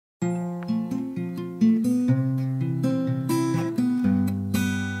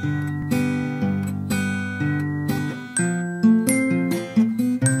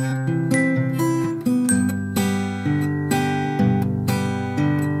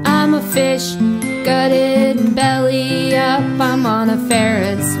I'm a fish, gutted and belly up. I'm on a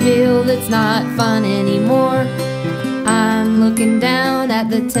Ferris wheel that's not fun anymore. I'm looking down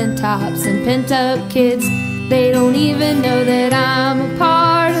at the tent tops and pent up kids. They don't even know that I'm a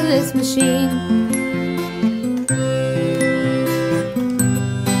part of this machine.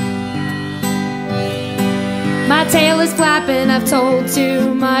 My tail is flapping, I've told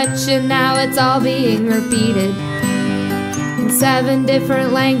too much, and now it's all being repeated in 7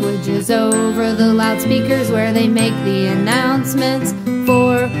 different languages over the loudspeakers where they make the announcements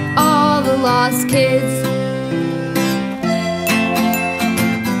for all the lost kids.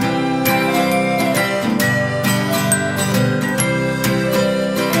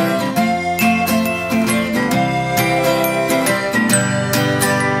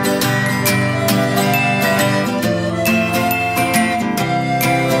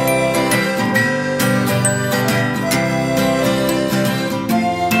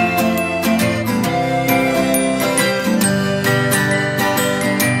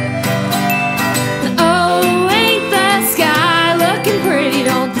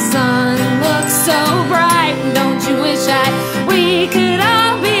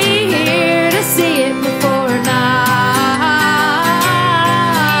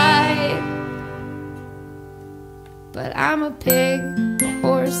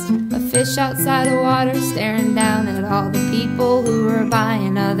 Outside of water, staring down at all the people who are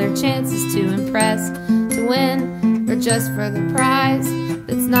buying other chances to impress, to win, or just for the prize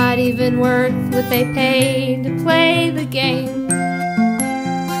that's not even worth what they paid to play the game.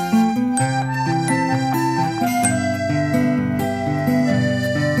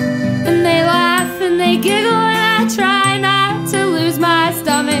 And they laugh and they giggle, and I try not to lose my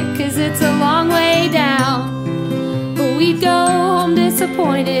stomach, 'cause it's a long way down. We'd go home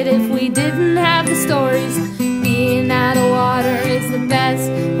disappointed if we didn't have the stories